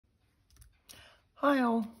Hi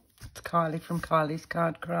all, it's Kylie from Kylie's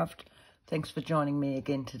Card Craft. Thanks for joining me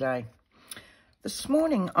again today. This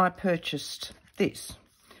morning I purchased this,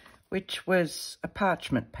 which was a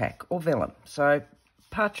parchment pack or vellum. So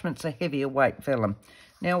parchment's a heavier weight vellum.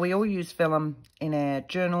 Now we all use vellum in our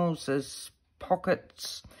journals as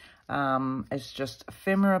pockets, as just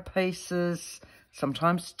ephemera pieces,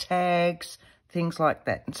 sometimes tags, things like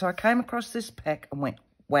that. And so I came across this pack and went,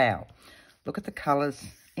 wow, look at the colours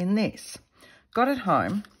in this. Got it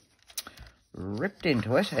home, ripped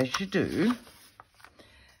into it, as you do,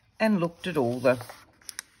 and looked at all the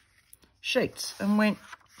sheets and went,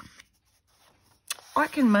 I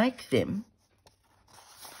can make them.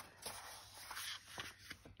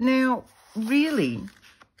 Now, really,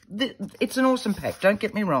 it's an awesome pack, don't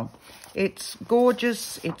get me wrong. It's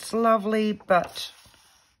gorgeous, it's lovely, but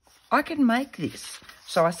I can make this.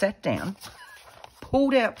 So I sat down,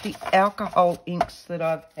 pulled out the alcohol inks that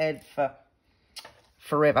I've had for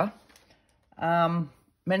forever,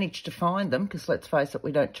 managed to find them, because let's face it,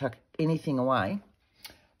 we don't chuck anything away.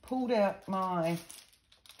 Pulled out my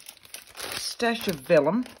stash of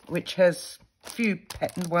vellum, which has a few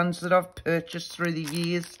patterned ones that I've purchased through the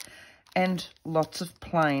years, and lots of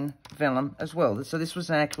plain vellum as well. So this was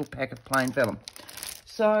an actual pack of plain vellum.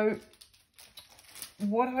 So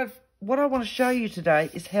what I want to show you today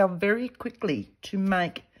is how very quickly to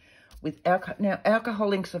make with alcohol. Now,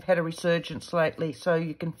 alcohol inks have had a resurgence lately, so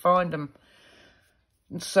you can find them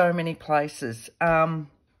in so many places. In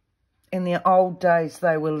the old days,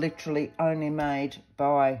 they were literally only made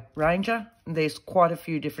by Ranger. There's quite a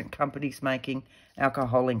few different companies making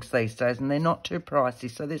alcohol inks these days, and they're not too pricey,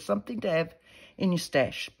 so there's something to have in your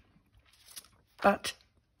stash. But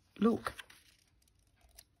look,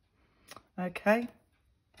 okay,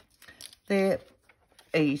 they're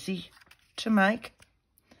easy to make.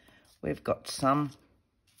 We've got some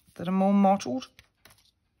that are more mottled,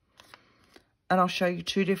 and I'll show you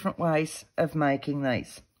two different ways of making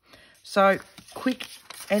these. So, quick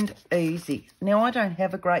and easy. Now, I don't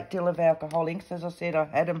have a great deal of alcohol inks. As I said, I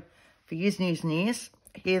had them for years and years and years.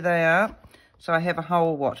 Here they are. So I have a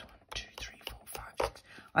whole, what? 2, 3, 4, 5, 6.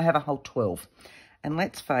 I have a whole 12. And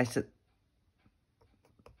let's face it,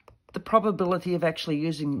 the probability of actually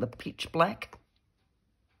using the pitch black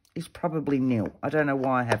is probably nil. I don't know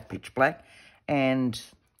why I have pitch black, and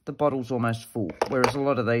the bottle's almost full, whereas a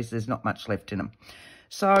lot of these, there's not much left in them.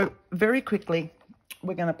 So very quickly,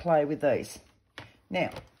 we're going to play with these. Now,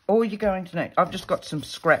 all you're going to need, I've just got some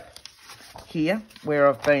scrap here where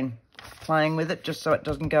I've been playing with it, just so it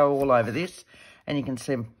doesn't go all over this, and you can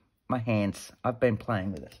see my hands. I've been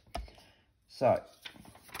playing with it. So,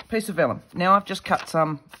 piece of vellum. Now, I've just cut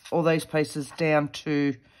all these pieces down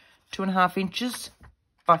to 2.5 inches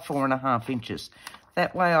by 4.5 inches.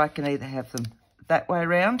 That way I can either have them that way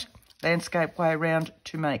around, landscape way around,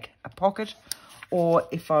 to make a pocket, or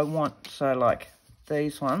if I want, so like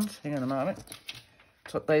these ones, hang on a moment,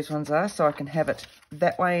 that's what these ones are, so I can have it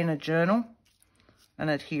that way in a journal and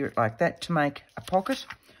adhere it like that to make a pocket,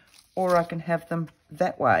 or I can have them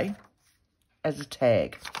that way as a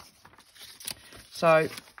tag. So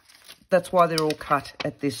that's why they're all cut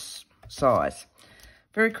at this size.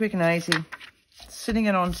 Very quick and easy. Sitting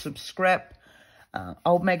it on some scrap,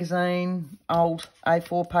 old magazine, old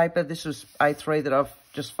A4 paper. This was A3 that I've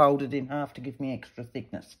just folded in half to give me extra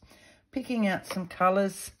thickness. Picking out some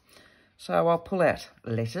colours. So I'll pull out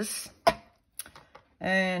letters,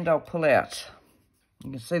 and I'll pull out,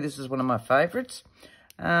 you can see this is one of my favourites.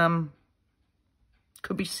 Could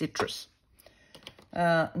be citrus.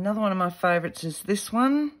 Another one of my favourites is this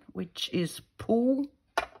one, which is pool.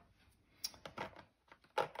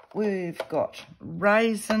 We've got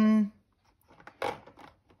raisin,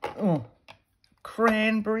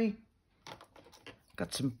 cranberry,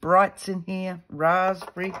 got some brights in here,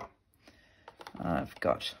 raspberry. I've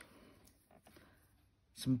got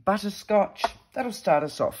some butterscotch. That'll start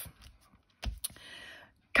us off.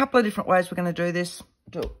 Couple of different ways we're going to do this.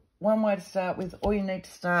 One way to start with, all you need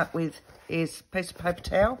to start with is a piece of paper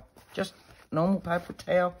towel, just normal paper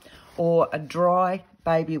towel, or a dry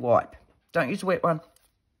baby wipe. Don't use a wet one.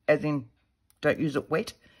 As in, don't use it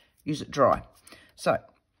wet, use it dry. So,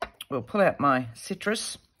 we'll pull out my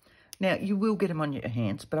citrus. Now, you will get them on your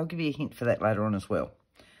hands, but I'll give you a hint for that later on as well.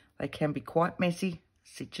 They can be quite messy.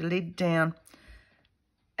 Sit your lid down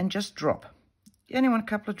and just drop. You only want a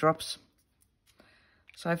couple of drops.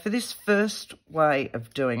 So, for this first way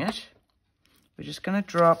of doing it, we're just going to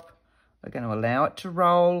drop. We're going to allow it to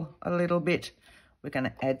roll a little bit. We're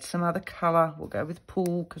going to add some other colour. We'll go with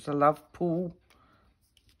pool, because I love pool.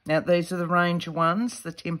 Now, these are the Ranger ones,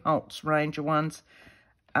 the Tim Holtz Ranger ones.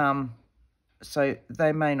 So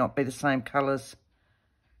they may not be the same colours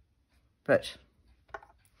but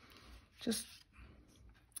just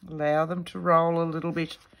allow them to roll a little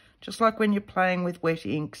bit, just like when you're playing with wet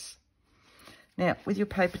inks. Now, with your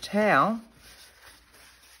paper towel,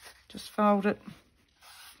 just fold it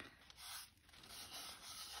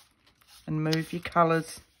and move your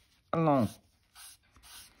colours along.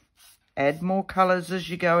 Add more colours as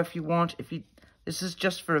you go if you want. This is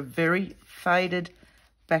just for a very faded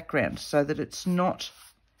background so that it's not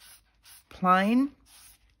plain,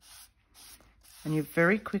 and you've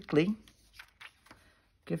very quickly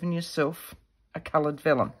given yourself a coloured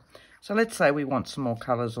vellum. So let's say we want some more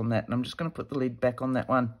colours on that, and I'm just going to put the lid back on that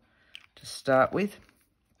one to start with.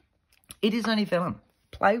 It is only vellum.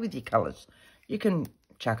 Play with your colours. You can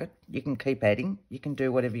chuck it, you can keep adding, you can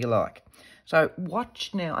do whatever you like. So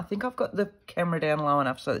watch now. I think I've got the camera down low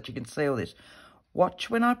enough so that you can see all this. Watch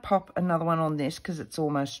when I pop another one on this because it's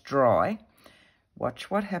almost dry. Watch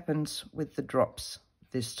what happens with the drops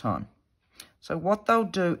this time. So what they'll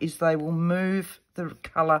do is they will move the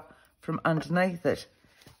colour from underneath it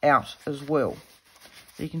out as well.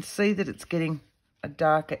 So you can see that it's getting a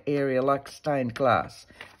darker area like stained glass.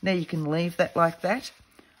 Now you can leave that like that,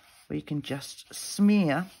 or you can just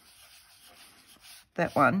smear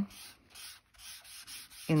that one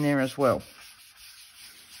in there as well.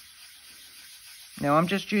 Now I'm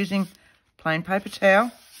just using plain paper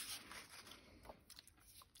towel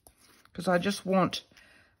because I just want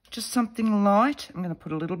just something light. I'm going to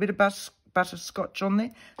put a little bit of butterscotch on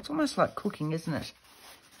there. It's almost like cooking, isn't it?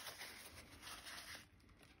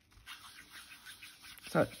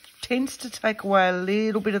 So it tends to take away a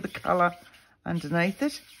little bit of the colour underneath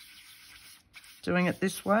it, doing it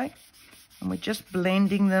this way. And we're just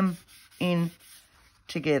blending them in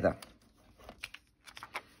together.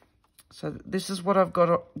 So this is what I've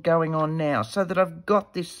got going on now, so that I've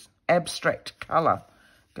got this abstract colour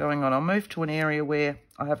going on. I'll move to an area where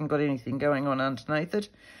I haven't got anything going on underneath it.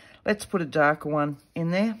 Let's put a darker one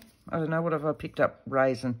in there. I don't know, what have I picked up?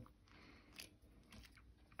 Raisin.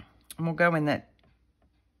 And we'll go in that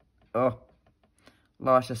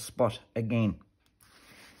lighter spot again.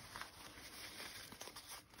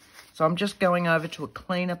 So I'm just going over to a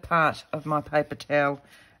cleaner part of my paper towel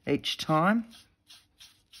each time.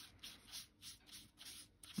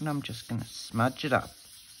 And I'm just going to smudge it up.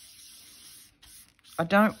 I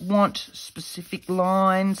don't want specific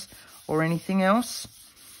lines or anything else.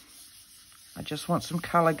 I just want some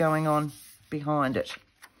colour going on behind it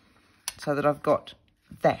so that I've got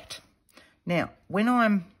that. Now, when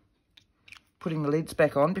I'm putting the lids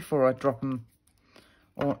back on before I drop them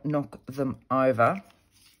or knock them over,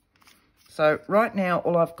 so right now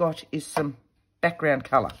all I've got is some background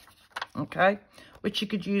colour, okay, which you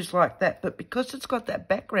could use like that, but because it's got that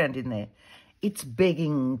background in there, it's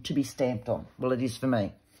begging to be stamped on. Well, it is for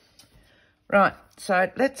me. Right,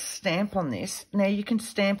 so let's stamp on this. Now, you can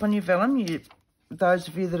stamp on your vellum. Those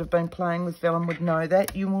of you that have been playing with vellum would know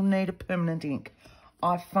that. You will need a permanent ink.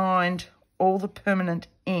 I find all the permanent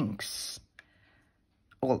inks,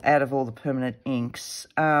 or out of all the permanent inks,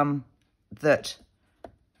 that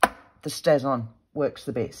the StazOn works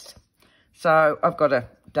the best. So I've got a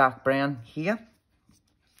dark brown here.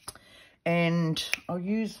 And I'll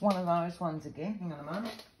use one of those ones again. Hang on a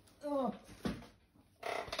moment. Oh.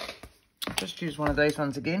 Just use one of these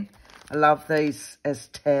ones again. I love these as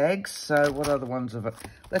tags. So what other ones of it?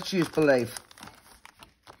 Let's use Believe.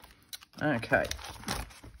 Okay.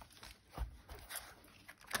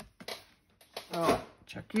 Oh,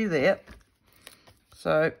 chuck you there.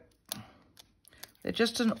 So they're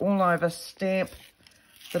just an all-over stamp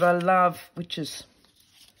that I love, which is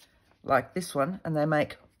like this one, and they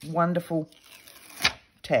make wonderful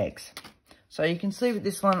tags. So you can see with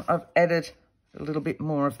this one, I've added a little bit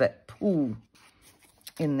more of that pull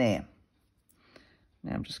in there.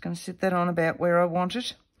 Now I'm just going to sit that on about where I want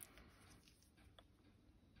it.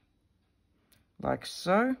 Like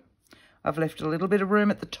so. I've left a little bit of room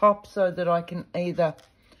at the top so that I can either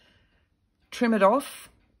trim it off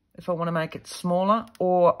if I want to make it smaller,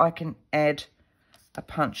 or I can add a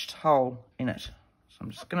punched hole in it. So I'm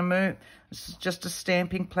just going to move. This is just a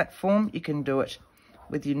stamping platform. You can do it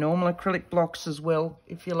with your normal acrylic blocks as well,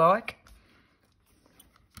 if you like.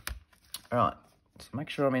 All right, so make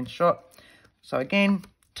sure I'm in shot. So again,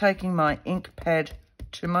 taking my ink pad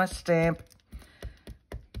to my stamp.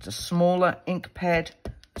 It's a smaller ink pad,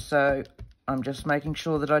 so I'm just making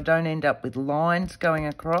sure that I don't end up with lines going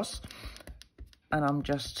across, and I'm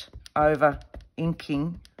just over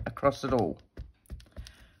inking across it all.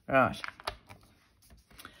 Right.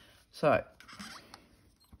 So,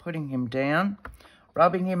 putting him down,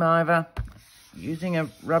 rubbing him over, using a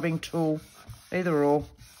rubbing tool, either or,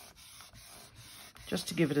 just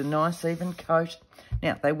to give it a nice even coat.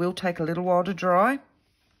 Now, they will take a little while to dry.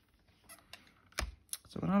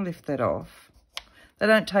 So when I lift that off, they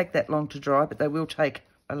don't take that long to dry, but they will take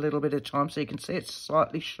a little bit of time. So you can see it's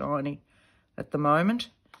slightly shiny at the moment.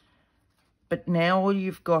 But now all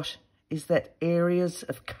you've got is that areas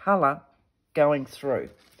of colour going through.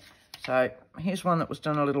 So here's one that was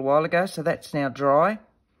done a little while ago. So that's now dry.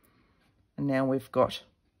 And now we've got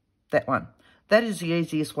that one. That is the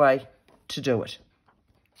easiest way to do it.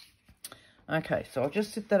 Okay, so I'll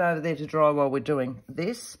just sit that over there to dry while we're doing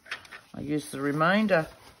this. I use the remainder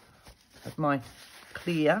of my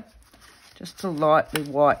clear just to lightly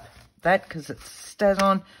wipe that because it's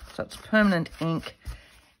Staz-On, so it's permanent ink.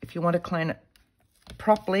 If you want to clean it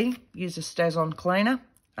properly, use a Staz-On cleaner.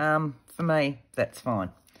 For me, that's fine.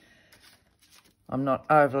 I'm not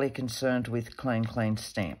overly concerned with clean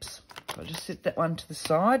stamps. So I'll just sit that one to the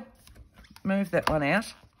side, move that one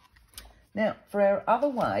out. Now, for our other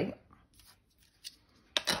way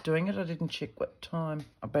of doing it, I didn't check what time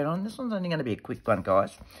I've been on. This one's only going to be a quick one,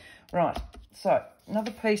 guys. Right, so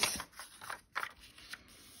another piece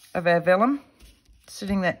of our vellum,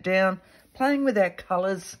 sitting that down, playing with our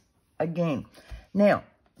colours again. Now,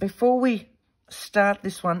 before we start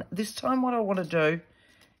this one, this time what I want to do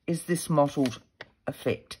is this mottled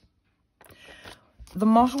effect. The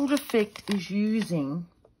mottled effect is using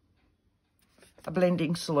a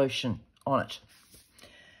blending solution on it.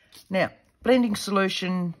 Now, blending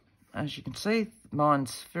solution, as you can see,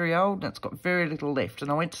 mine's very old and it's got very little left.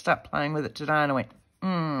 And I went to start playing with it today and I went,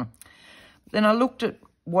 Then I looked at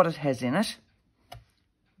what it has in it.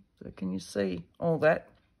 So can you see all that?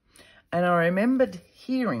 And I remembered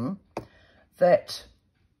hearing that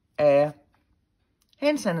our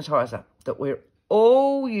hand sanitizer that we're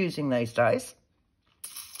all using these days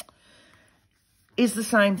is the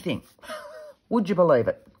same thing. Would you believe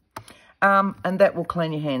it? And that will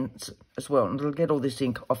clean your hands as well, and it'll get all this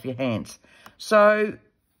ink off your hands. So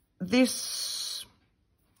this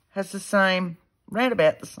has the same, round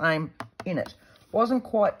about the same in it. Wasn't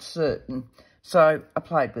quite certain, so I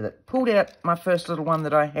played with it. Pulled out my first little one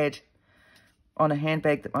that I had on a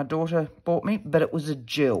handbag that my daughter bought me, but it was a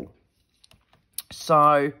gel.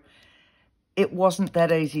 So it wasn't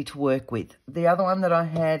that easy to work with. The other one that I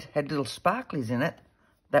had little sparklies in it.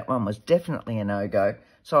 That one was definitely a no-go.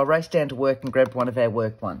 So I raced down to work and grabbed one of our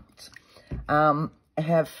work ones. I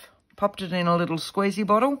have popped it in a little squeezy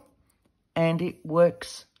bottle and it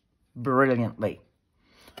works brilliantly.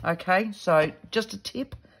 Okay, so just a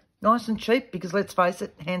tip, nice and cheap, because let's face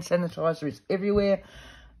it, hand sanitizer is everywhere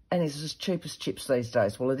and it's as cheap as chips these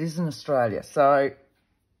days. Well, it is in Australia, so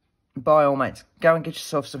by all means, go and get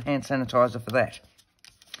yourself some hand sanitizer for that,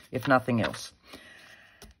 if nothing else.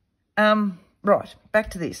 Right,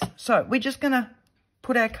 back to this. So we're just going to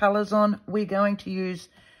put our colours on. We're going to use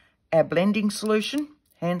our blending solution,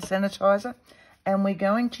 hand sanitizer, and we're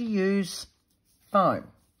going to use foam.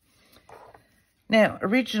 Now,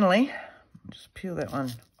 originally, I'll just peel that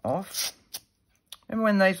one off. Remember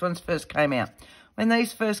when these ones first came out? When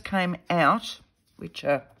these first came out, which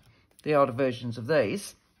are the older versions of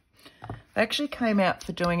these, they actually came out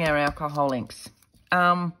for doing our alcohol inks.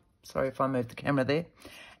 Sorry if I moved the camera there.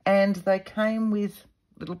 And they came with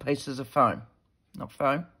little pieces of foam. Not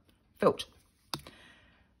foam, felt.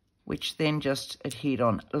 Which then just adhered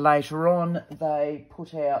on. Later on, they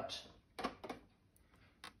put out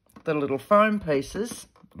the little foam pieces.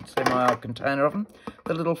 You can see my old container of them.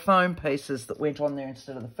 The little foam pieces that went on there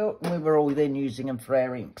instead of the felt. And we were all then using them for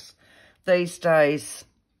our inks. These days,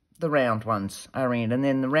 the round ones are in. And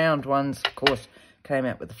then the round ones, of course, came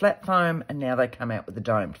out with the flat foam, and now they come out with the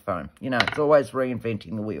domed foam. You know, it's always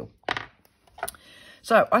reinventing the wheel.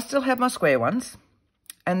 So I still have my square ones,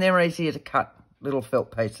 and they're easier to cut, little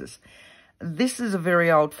felt pieces. This is a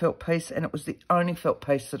very old felt piece, and it was the only felt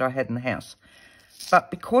piece that I had in the house.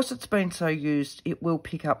 But because it's been so used, it will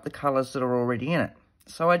pick up the colours that are already in it.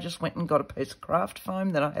 So I just went and got a piece of craft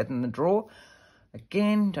foam that I had in the drawer.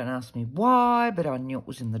 Again, don't ask me why, but I knew it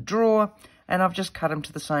was in the drawer, and I've just cut them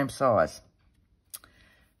to the same size.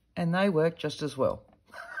 And they work just as well.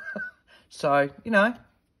 So, you know.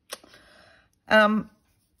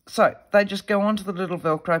 So they just go onto the little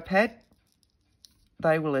Velcro pad.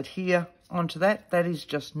 They will adhere onto that. That is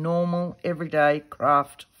just normal, everyday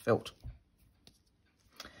craft felt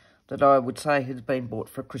that I would say has been bought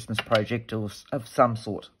for a Christmas project of some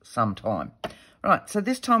sort, sometime. Right, so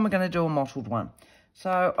this time we're going to do a mottled one.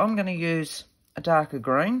 So I'm going to use a darker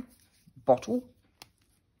green bottle.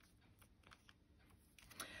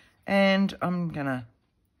 And I'm going to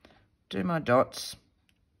do my dots.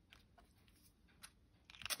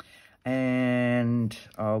 And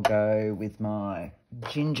I'll go with my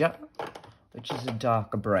ginger, which is a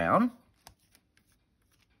darker brown.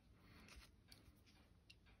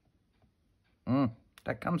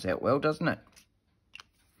 That comes out well, doesn't it?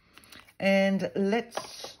 And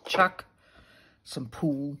let's chuck some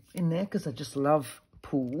pool in there because I just love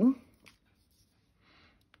pool.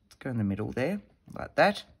 Let's go in the middle there, like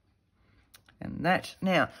that. And that.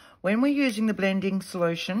 Now, when we're using the blending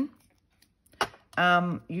solution,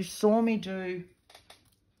 you saw me do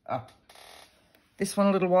this one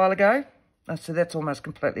a little while ago. So that's almost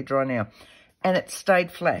completely dry now. And it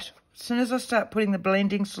stayed flat. As soon as I start putting the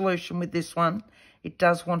blending solution with this one, it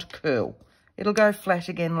does want to curl. It'll go flat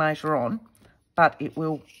again later on, but it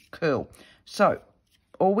will curl. So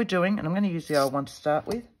all we're doing, and I'm going to use the old one to start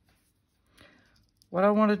with. What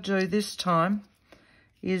I want to do this time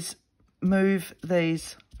is move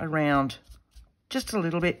these around just a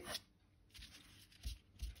little bit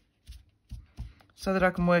so that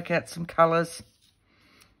I can work out some colours.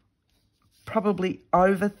 Probably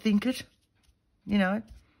overthink it, you know,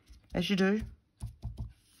 as you do.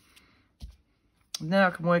 And then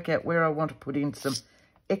I can work out where I want to put in some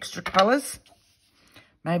extra colours.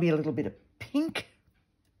 Maybe a little bit of pink.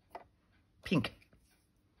 Pink.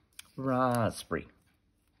 Raspberry.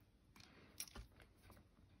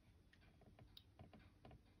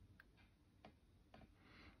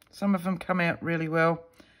 Some of them come out really well,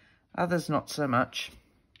 others not so much.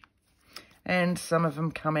 And some of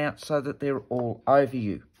them come out so that they're all over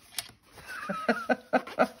you.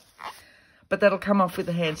 But that'll come off with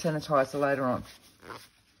the hand sanitizer later on.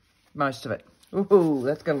 Most of it. Ooh,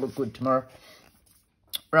 that's going to look good tomorrow.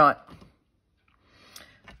 Right.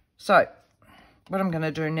 So, what I'm going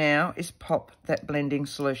to do now is pop that blending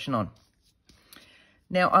solution on.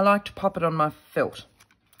 Now, I like to pop it on my felt.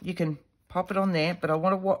 You can pop it on there, but I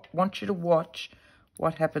want you to watch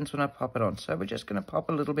what happens when I pop it on. So we're just going to pop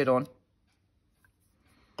a little bit on.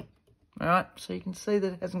 All right, so you can see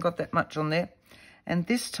that it hasn't got that much on there. And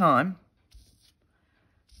this time,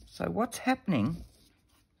 so what's happening,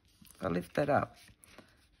 if I lift that up,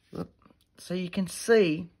 so you can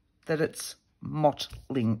see that it's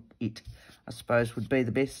mottling it, I suppose would be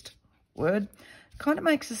the best word. Kind of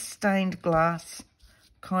makes a stained glass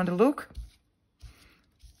kind of look.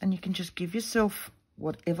 And you can just give yourself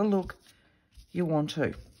whatever look you want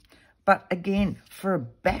to. But again, for a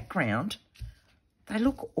background, they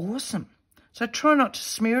look awesome. So try not to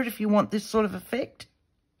smear it if you want this sort of effect.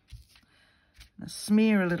 I'll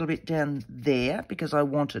smear a little bit down there because I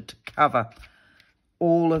want it to cover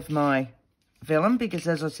all of my vellum, because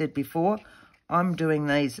as I said before, I'm doing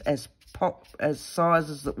these as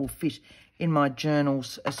sizes that will fit in my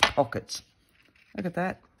journals as pockets. Look at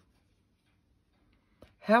that.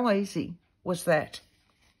 How easy was that?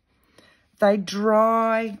 They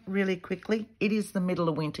dry really quickly. It is the middle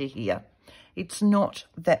of winter here. It's not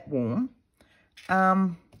that warm.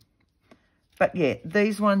 But yeah,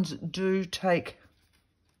 these ones do take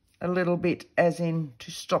a little bit, as in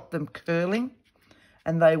to stop them curling.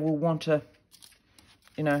 And they will want to,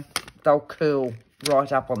 you know, they'll curl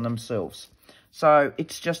right up on themselves. So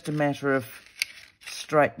it's just a matter of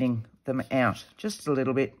straightening them out just a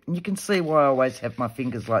little bit. And you can see why I always have my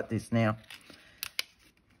fingers like this now.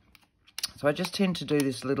 So I just tend to do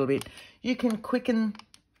this a little bit. You can quicken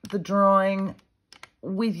the drying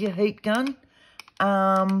with your heat gun.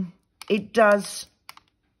 It does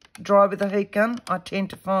dry with the heat gun. I tend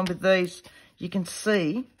to find with these, you can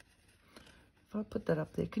see, if I put that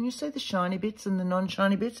up there, can you see the shiny bits and the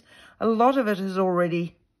non-shiny bits? A lot of it is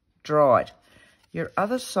already dried. Your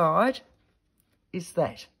other side is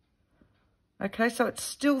that. Okay, so it's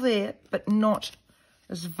still there, but not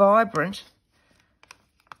as vibrant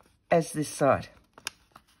as this side.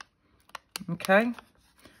 Okay,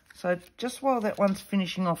 so just while that one's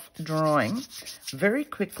finishing off drying, very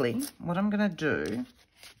quickly, what I'm going to do,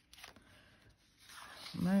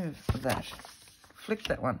 move that, flick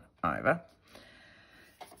that one over,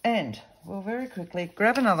 and we'll very quickly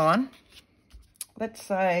grab another one. Let's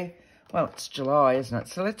say, well, it's July, isn't it?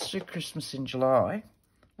 So let's do Christmas in July.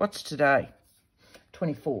 What's today?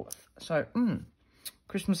 24th. So,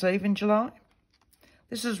 Christmas Eve in July.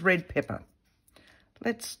 This is red pepper.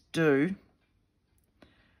 Let's do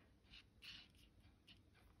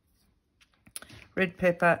red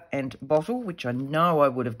pepper and bottle, which I know I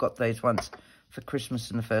would have got these ones for Christmas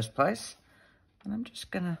in the first place. And I'm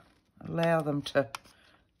just going to allow them to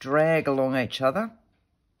drag along each other.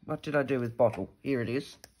 What did I do with bottle? Here it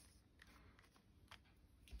is.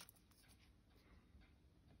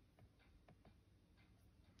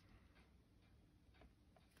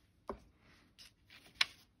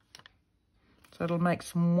 So So it'll make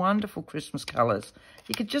some wonderful Christmas colours.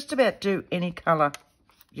 You could just about do any colour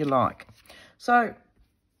you like. So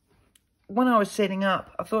when I was setting up,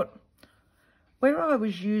 I thought, where I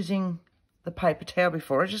was using the paper towel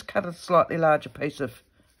before, I just cut a slightly larger piece of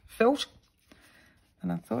felt,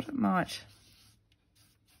 and I thought it might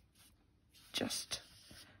just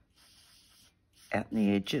out in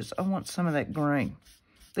the edges, I want some of that green.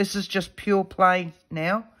 This is just pure play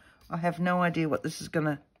now. I have no idea what this is going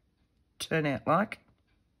to turn out like.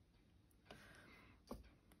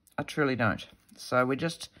 I truly don't. So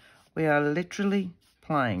we are literally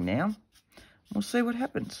playing now. We'll see what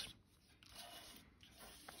happens.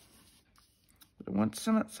 But I want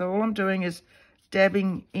some, so all I'm doing is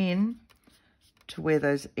dabbing in to where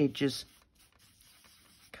those edges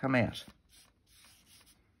come out.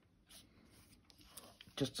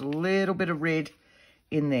 Just a little bit of red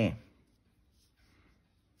in there.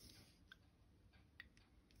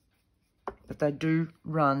 But they do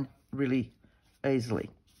run really easily.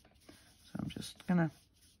 So I'm just going to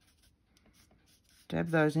dab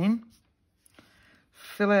those in.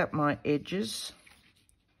 Fill out my edges.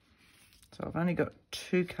 So I've only got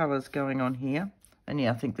 2 colours going on here. And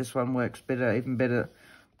yeah, I think this one works better, even better,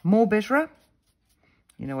 more better,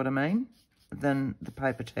 you know what I mean, than the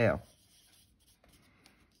paper towel.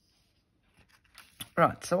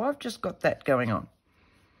 Right, so I've just got that going on.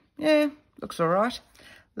 Yeah, looks all right.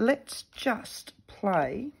 Let's just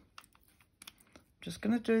play. Just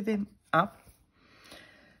going to do them up.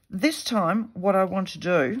 This time, what I want to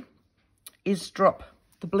do is drop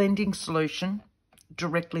the blending solution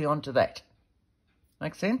directly onto that.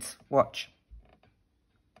 Make sense? Watch.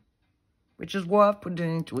 Which is why I've put it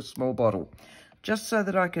into a small bottle, just so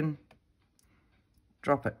that I can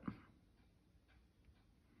drop it.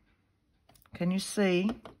 Can you see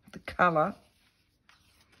the colour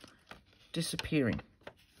disappearing?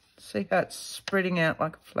 See how it's spreading out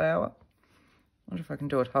like a flower? I wonder if I can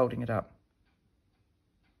do it holding it up.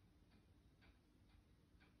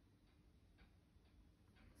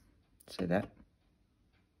 See that?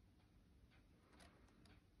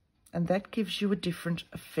 And that gives you a different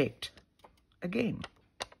effect. Again,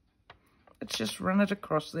 let's just run it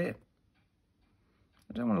across there.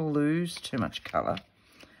 I don't want to lose too much colour.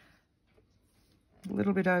 A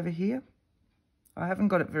little bit over here. I haven't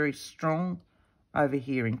got it very strong over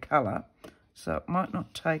here in colour, so it might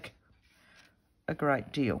not take a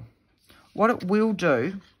great deal. What it will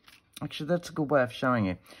do, actually that's a good way of showing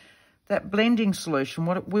you, that blending solution,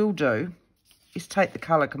 what it will do is take the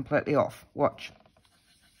colour completely off. Watch.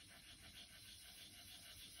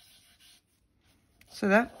 See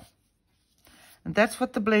that? And that's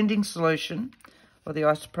what the blending solution, or the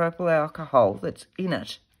isopropyl alcohol that's in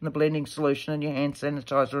it, and the blending solution and your hand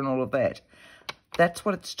sanitizer and all of that, that's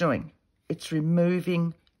what it's doing. It's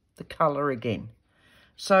removing the colour again.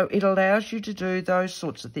 So it allows you to do those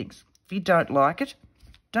sorts of things. If you don't like it,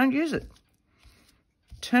 don't use it.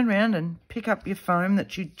 Turn around and pick up your foam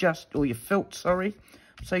that you just, or your felt, sorry,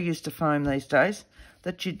 I'm so used to foam these days,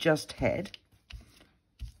 that you just had,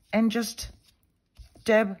 and just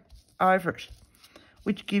dab over it,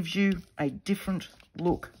 which gives you a different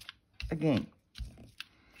look again.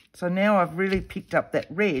 So now I've really picked up that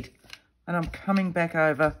red and I'm coming back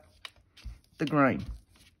over the green.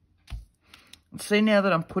 And see now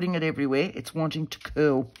that I'm putting it everywhere, it's wanting to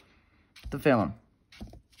curl the vellum.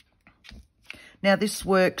 Now this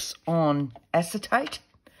works on acetate,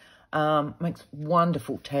 makes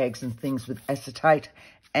wonderful tags and things with acetate,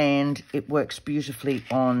 and it works beautifully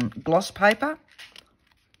on gloss paper.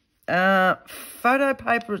 Photo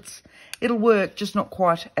paper, it'll work, just not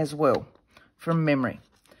quite as well from memory.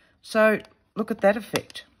 So look at that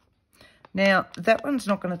effect. Now that one's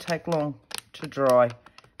not going to take long to dry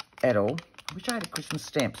at all. I wish I had a Christmas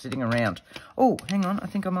stamp sitting around. Oh, hang on, I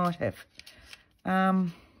think I might have.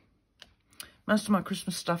 Most of my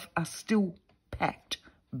Christmas stuff are still packed,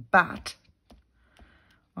 but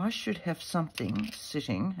I should have something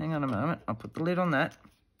sitting. Hang on a moment, I'll put the lid on that.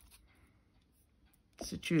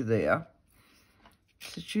 Sit you there.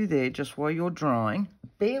 Sit you there just while you're drying.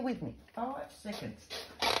 Bear with me. 5 seconds.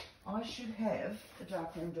 I should have the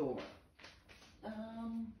darkroom door.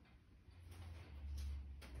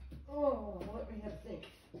 Oh, let me have a think.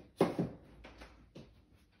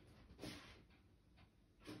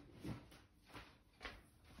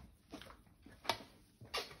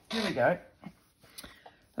 Here we go.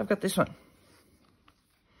 I've got this one.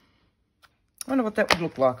 I wonder what that would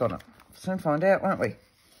look like on it. Soon find out, won't we?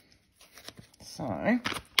 So,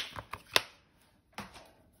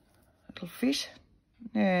 it'll fit.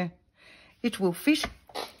 Yeah, it will fit.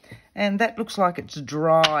 And that looks like it's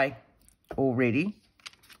dry already.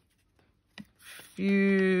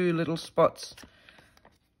 few little spots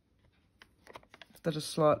that are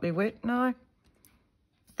slightly wet. No,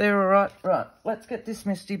 they're all right. Right, let's get this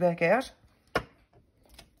misty back out.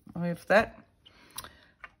 Move that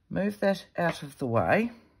out of the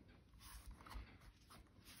way.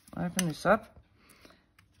 Open this up.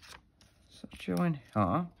 So join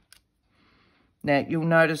here. Now, you'll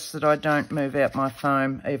notice that I don't move out my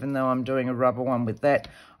foam, even though I'm doing a rubber one with that.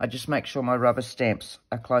 I just make sure my rubber stamps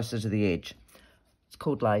are closer to the edge. It's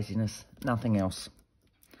called laziness, nothing else.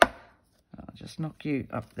 I'll just knock you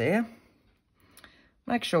up there.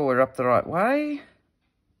 Make sure we're up the right way,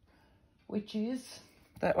 which is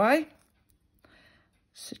that way.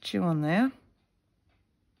 Sit you on there,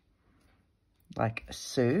 like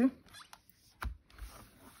so.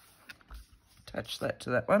 Touch that to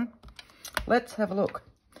that one. Let's have a look.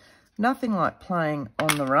 Nothing like playing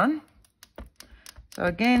on the run. So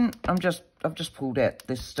again, I've just pulled out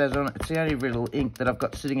this stud on it. It's the only real ink that I've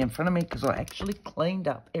got sitting in front of me because I actually cleaned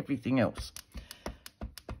up everything else.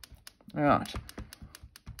 All right.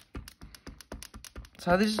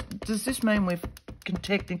 So does this mean we can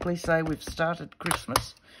technically say we've started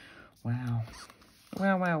Christmas? Wow.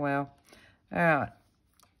 Wow, wow, wow. All right.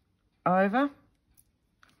 Over.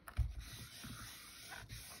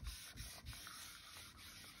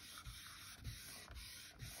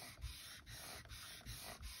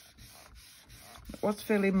 What's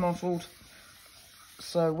fairly mottled,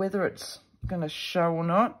 so whether it's going to show or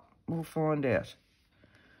not, we'll find out.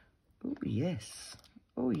 Oh, yes.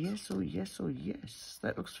 Oh, yes, oh, yes, oh, yes.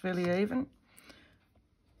 That looks fairly even.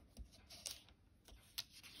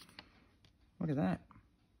 Look at that.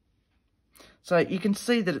 So you can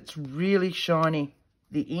see that it's really shiny,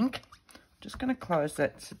 the ink. I'm just going to close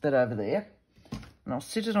that, sit that over there, and I'll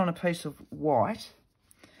sit it on a piece of white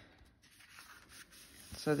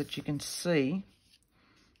so that you can see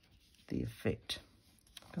the effect.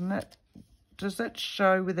 Does that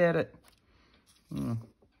show without it,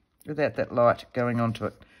 without that light going onto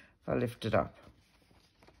it? If I lift it up.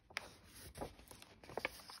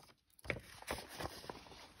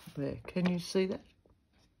 There, can you see that?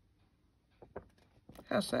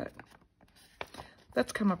 How's that?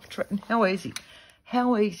 That's come up a track. And how easy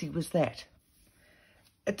was that?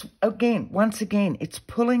 It's, once again, it's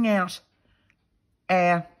pulling out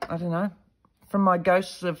our, I don't know, from my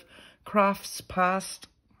Ghosts of Crafts Past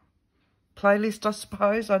playlist, I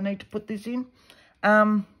suppose. I need to put this in.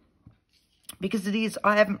 Because it is,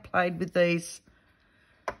 I haven't played with these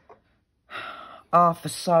for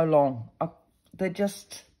so long. They're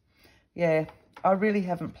just, yeah, I really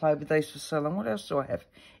haven't played with these for so long. What else do I have?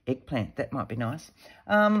 Eggplant, that might be nice.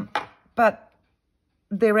 But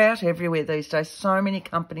they're out everywhere these days. So many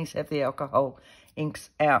companies have the alcohol inks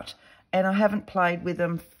out. And I haven't played with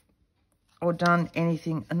them or done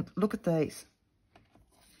anything. And look at these.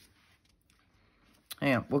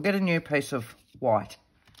 Now, we'll get a new piece of white.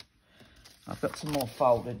 I've got some more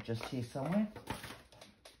folded just here somewhere.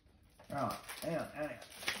 Right, out.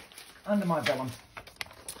 Under my vellum.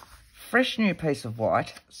 Fresh new piece of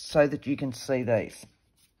white so that you can see these.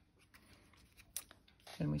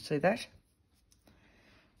 Can we see that?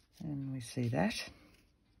 And we see that.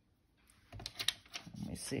 And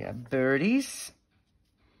we see our birdies.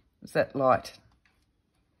 Is that light?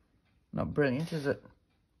 Not brilliant, is it?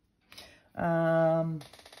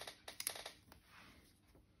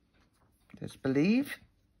 Let's believe.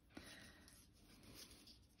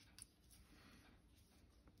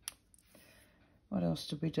 What else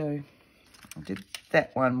did we do? I did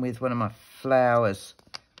that one with one of my flowers,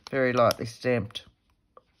 very lightly stamped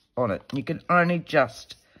on it. You can only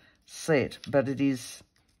just see it, but it is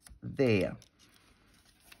there.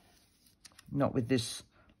 Not with this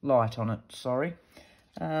light on it, sorry.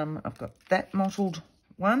 I've got that mottled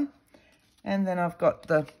one, and then I've got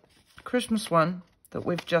the Christmas one that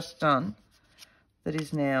we've just done that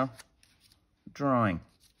is now drying.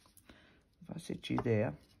 If I sit you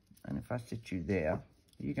there, and if I sit you there,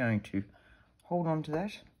 you're going to hold on to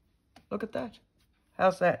that. Look at that.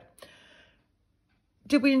 How's that?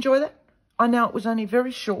 Did we enjoy that? I know it was only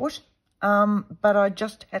very short, but I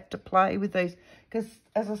just had to play with these because,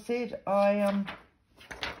 as I said, let's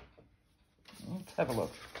have a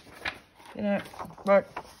look. You know, like,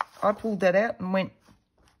 I pulled that out and went,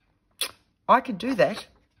 I could do that.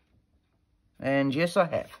 And yes, I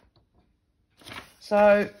have.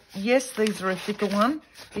 So, yes, these are a thicker one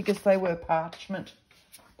because they were parchment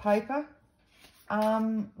paper.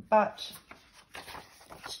 But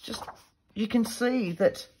it's just, you can see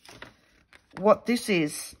that what this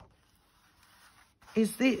is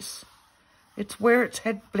this. It's where it's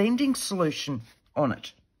had blending solution on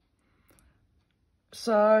it.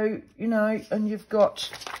 So, you know, and you've got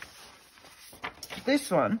this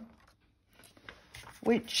one,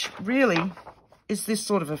 which really is this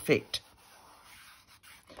sort of effect.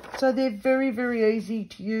 So they're very, very easy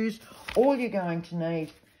to use. All you're going to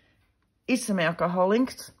need is some alcohol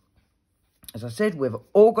inks. As I said, we've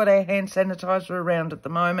all got our hand sanitizer around at the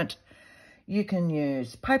moment. You can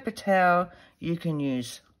use paper towel. You can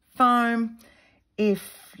use foam.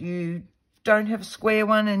 If you don't have a square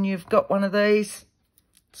one and you've got one of these,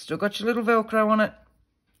 still got your little Velcro on it,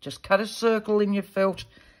 just cut a circle in your felt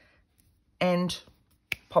and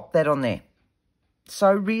pop that on there.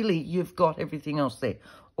 So really, you've got everything else there.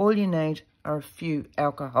 All you need are a few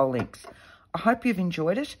alcohol inks. I hope you've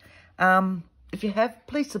enjoyed it. If you have,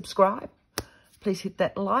 please subscribe. Please hit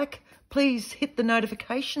that like. Please hit the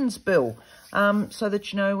notifications bell so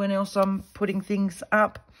that you know when else I'm putting things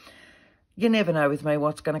up. You never know with me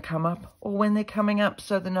what's going to come up or when they're coming up,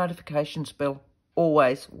 so the notifications bell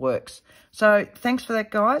always works. So thanks for that,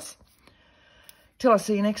 guys. Till I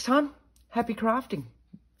see you next time, happy crafting.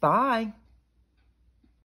 Bye.